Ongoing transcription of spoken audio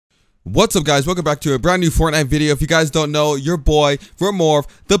What's up, guys? Welcome back to a brand new Fortnite video. If you guys don't know, your boy ROMORPH,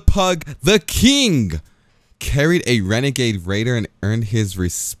 the Pug, the King, carried a Renegade Raider and earned his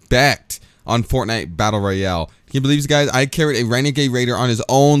respect on Fortnite Battle Royale. Can you believe this, guys? I carried a Renegade Raider on his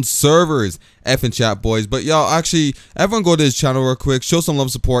own servers. F and chat, boys. But y'all, actually, everyone go to his channel real quick. Show some love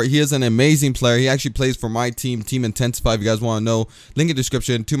and support. He is an amazing player. He actually plays for my team, Team Intensify. If you guys want to know, link in the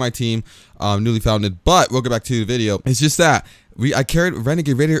description to my team, newly founded. But we'll get back to the video. It's just that I carried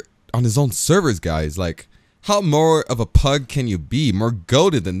Renegade Raider on his own servers, guys. Like, how more of a pug can you be? More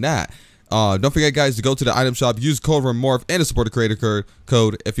goated than that. Don't forget, guys, to go to the item shop, use code ROMORPH and to support the creator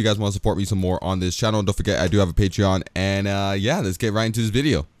code if you guys want to support me some more on this channel. Don't forget, I do have a Patreon. And yeah, let's get right into this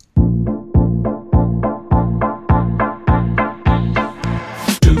video.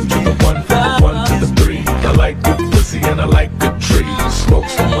 I like good pussy and I like good trees. Smoke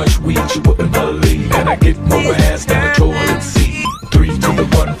so much weed you wouldn't believe, and I get more ass than a toilet seat. 3 to the 1,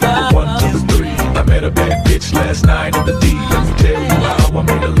 from the 1 to the 3. I met a bad bitch last night in the D. Let me tell you how I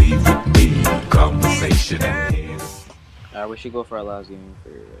made her leave with me. Conversation and we should go for our last game for.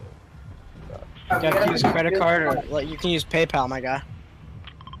 You gotta use a credit card, or like you can use PayPal, my guy.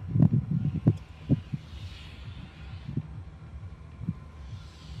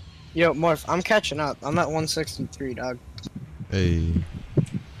 Yo, Morph, I'm catching up. I'm at 163, dog. Hey.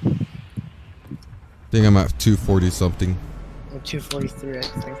 I think I'm at 240 something. I'm 243, I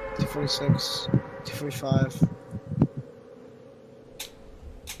think. 246, 245.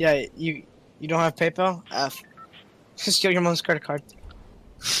 Yeah, you don't have PayPal? F. Just steal your mom's credit card.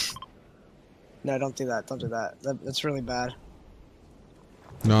 No, don't do that. Don't do that. That's really bad.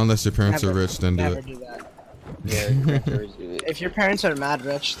 No, unless your parents are rich, then do never it. do that. Yeah, If your parents are mad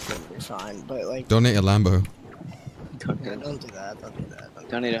rich, then you're fine. But like, Donate a Lambo. don't do that. Don't do that.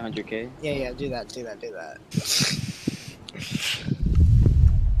 Donate 100K. Yeah, do that. Do that.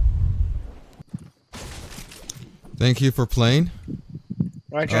 Thank you for playing.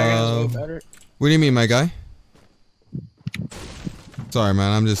 Right, Dragon, is a little better. What do you mean, my guy? Sorry,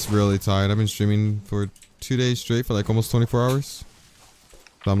 man. I'm just really tired. I've been streaming for 2 days straight for like almost 24 hours.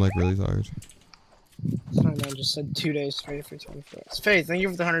 So I'm like really tired. Sorry, man. Just said 2 days straight for 24 hours. Faith, thank you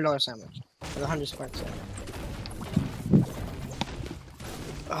for the $100 sandwich. For the 100 square sandwich.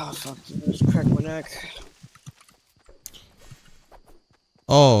 Oh, fuck. I just cracked my neck.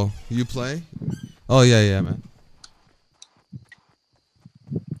 Oh, you play? Oh, yeah, man.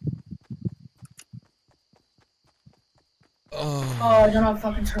 Oh, I don't have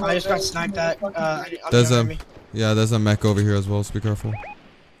fucking turbo. I just got sniped at. There's a mech over here as well, so be careful.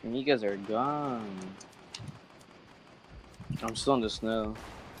 You guys are gone. I'm still in the snow.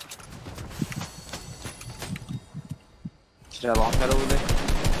 Should I launch that over there?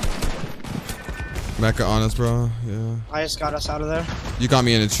 Mecha on us, bro. Yeah. I just got us out of there. You got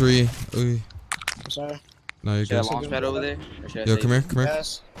me in a tree. Ooh. I'm sorry. No, you're Should I good. launch that over there? Or should I Yo, save come it? here, come here.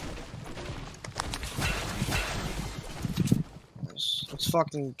 Yes. Let's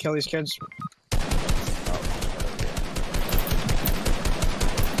fucking kill these kids.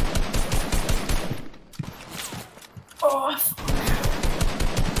 Oh,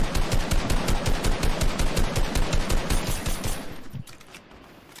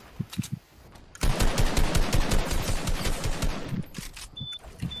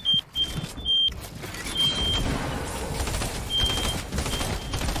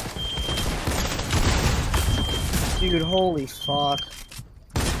 Dude, holy fuck.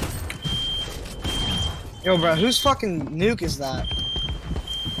 Yo, bro, whose fucking nuke is that?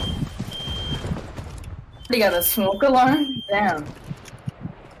 you got a smoke alarm? Damn.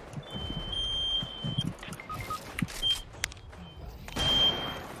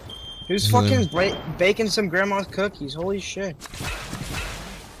 Who's fucking baking some grandma's cookies? Holy shit.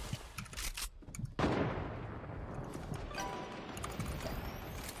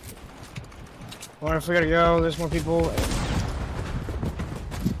 Or if we gotta go, there's more people.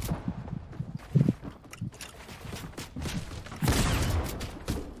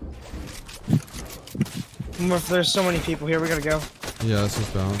 If there's so many people here, we gotta go. Yeah, let's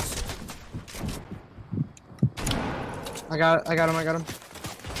just bounce. I got him.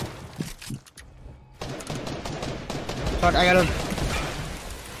 Fuck, I got him.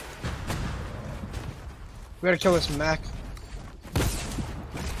 We gotta kill this mech.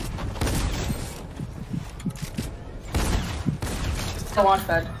 The launch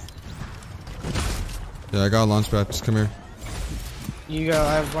pad. Yeah, I got a launch pad. Just come here. You go,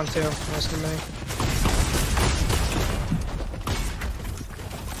 I have one too. Nice to me.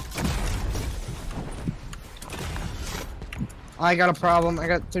 I got a problem. I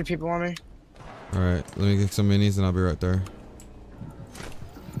got 3 people on me. Alright, let me get some minis and I'll be right there.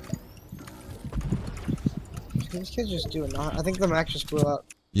 These kids just do it not. I think the max just blew up.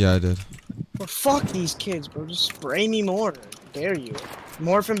 Yeah, I did. Bro, fuck these kids, bro. Just spray me more. Dare you?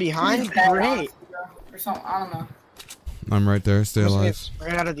 More from behind? He's bad, Great. honestly, bro. Or something, I don't know. I'm right there. Stay Just get alive.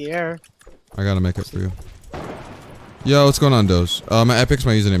 sprayed out of the air. I gotta make it for you. Yo, what's going on, Doze? My Epic's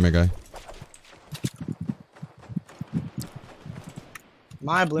my username, my guy.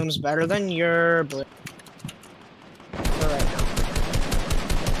 My bloom's better than your bloom. For right now.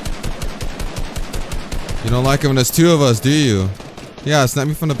 You don't like it when there's two of us, do you? Yeah, snap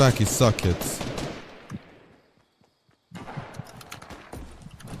me from the back, you suck, kids.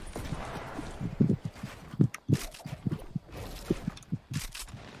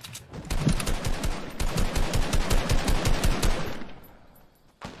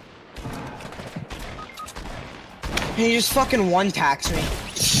 He just fucking one-tacks me.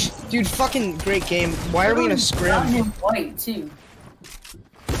 Dude, fucking great game. Why are we in a Got scrim? him white too.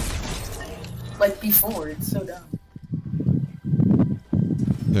 Like before, it's so dumb.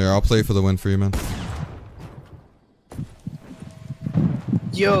 Here, I'll play for the win for you, man.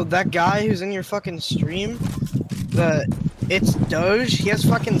 Yo, that guy who's in your fucking stream, it's Doge, he has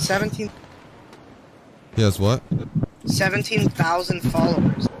fucking 17,000 He has what?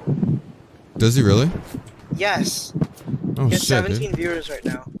 followers. Does he really? Yes. Oh He has shit, 17 dude. viewers right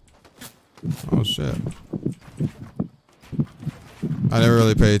now. Oh shit. I never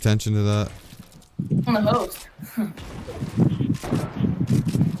really pay attention to that. I'm the host.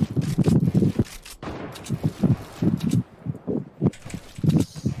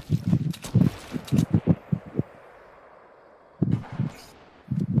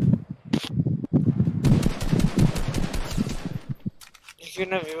 If you're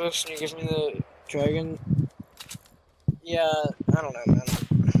gonna view us and you give me the dragon, yeah, I don't know, man.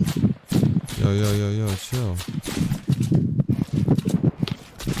 Yo, chill.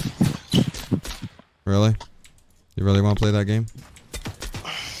 Really? You really want to play that game?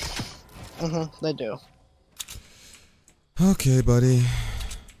 They do. Okay, buddy.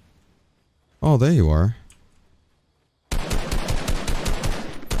 Oh, there you are.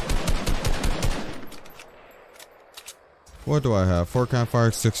 What do I have? 4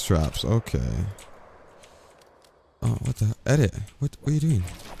 campfires, 6 traps. Okay. Oh, what the edit? What are you doing?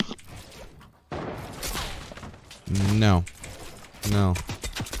 No. No.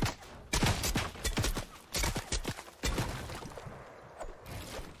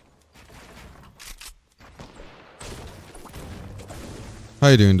 How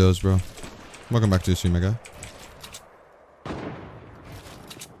you doing, Doze, bro? Welcome back to the stream, my guy.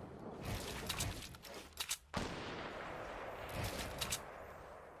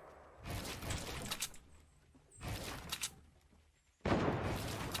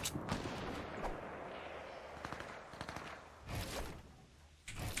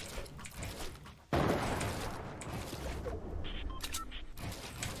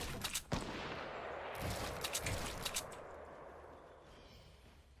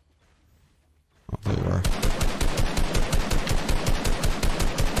 Oh, there you are.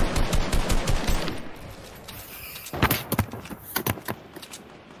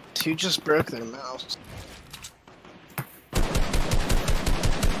 Two just broke their mouse.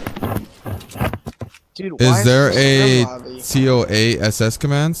 Dude, why Is there a scrim lobby? TOA SS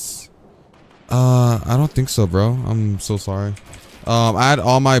commands? I don't think so, bro. I'm so sorry. I had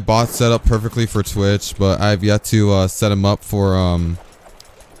all my bots set up perfectly for Twitch, but I've yet to set them up for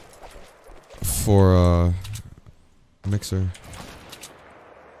Mixer.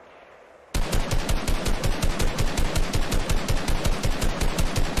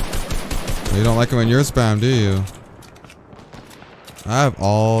 You don't like it when you're spam, do you? I have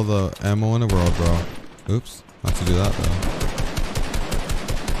all the ammo in the world, bro. Oops, not to do that though.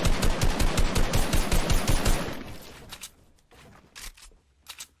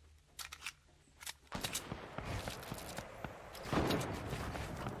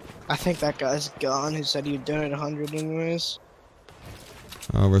 I think that guy's gone who said he'd donate 100 anyways.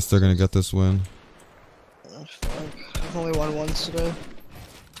 Oh, we're still gonna get this win. Oh, fuck. I've only won once today.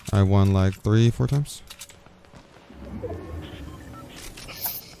 I won like 3-4 times.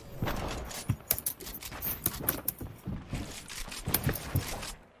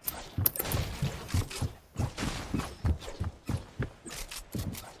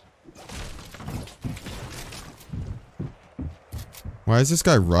 Why is this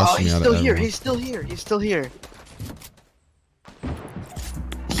guy Oh, rushing he's out still of here. ammo? He's still here. He's still here.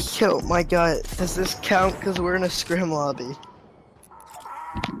 Yo, my god, does this count? Because we're in a scrim lobby.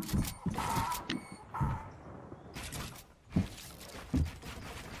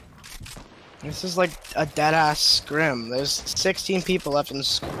 This is like a dead ass scrim. There's 16 people left in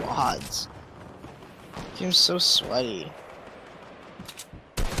squads. Seems so sweaty.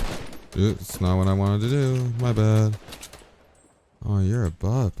 Dude, it's not what I wanted to do. My bad. Oh, you're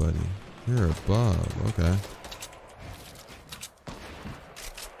above, buddy. You're above. Okay.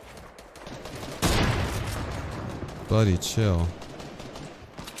 Buddy, chill.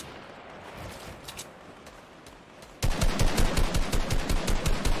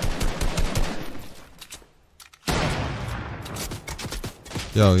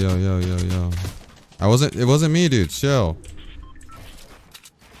 Yo. It wasn't me, dude. Chill.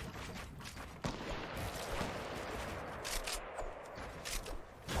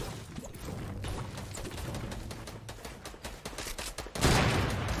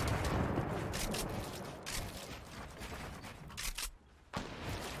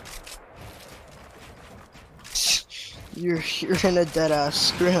 You're in a dead ass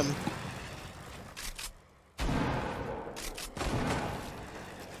scrim.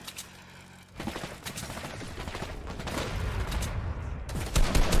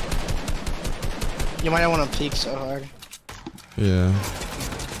 You might not want to peek so hard. Yeah.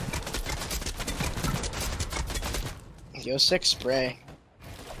 Yo, sick spray.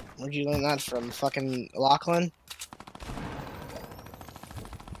 Where'd you learn that from? Fucking Lachlan?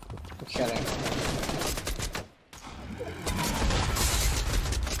 I'm kidding.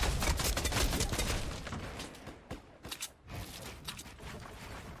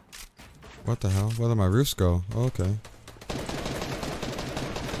 What the hell? Where did my roofs go? Oh, okay.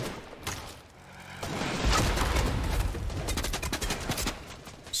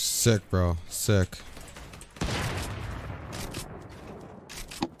 Sick, bro. Sick.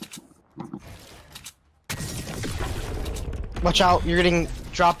 Watch out, you're getting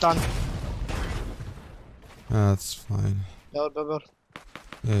dropped on. That's fine. Build.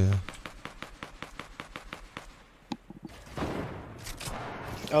 Yeah.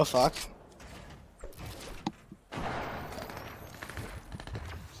 Oh, fuck.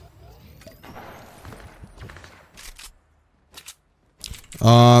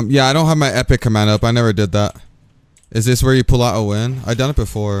 Yeah, I don't have my epic command up. I never did that. Is this where you pull out a win? I've done it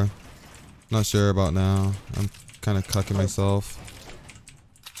before. Not sure about now. I'm kind of cucking myself.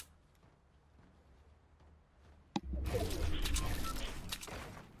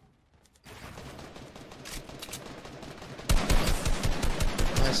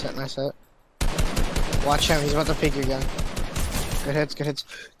 Nice hit. Watch him, he's about to pick your gun. Good hits.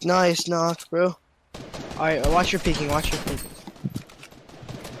 Nice knock, bro. Alright, watch your peeking.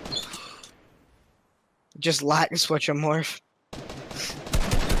 Just lag switch a morph.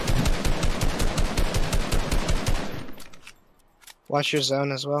 Watch your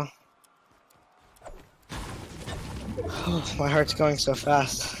zone as well. Oh, my heart's going so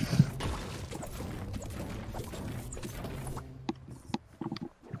fast.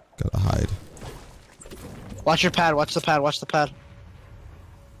 Gotta hide. Watch your pad, watch the pad.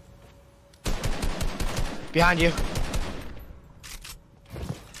 Behind you.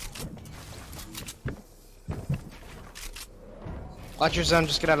 Watch your zone,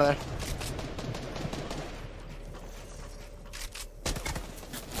 just get out of there.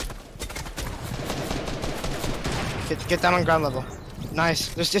 Get down on ground level. Nice.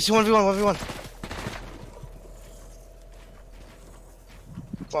 There's just 1v1.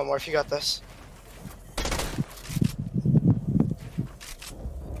 Come on, Morph, you got this.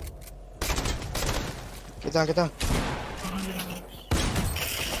 Get down.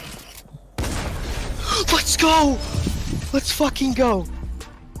 Let's go! Let's fucking go!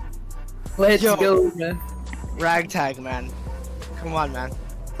 Let's Yo. go, man. Ragtag, man. Come on, man.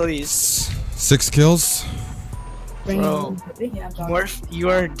 Please. 6 kills. Bro. Morph, you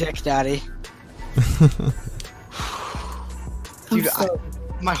are dick daddy. Dude,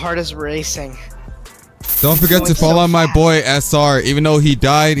 my heart is racing. Don't forget to Going so follow my fast. boy SR. Even though he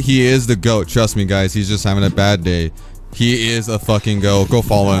died, he is the GOAT. Trust me, guys. He's just having a bad day. He is a fucking GOAT. Go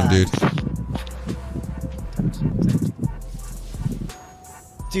follow him, dude.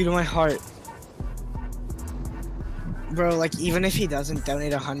 Dude, my heart. Bro, like, even if he doesn't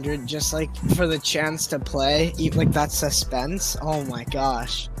donate 100, just like for the chance to play, like that suspense, oh my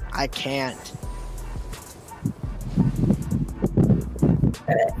gosh. I can't.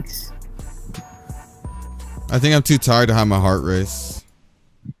 Thanks. I think I'm too tired to have my heart race.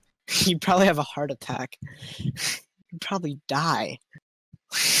 You probably have a heart attack. You'd probably die.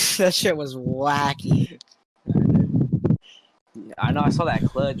 That shit was wacky. I know, I saw that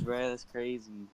clutch, bro. That's crazy.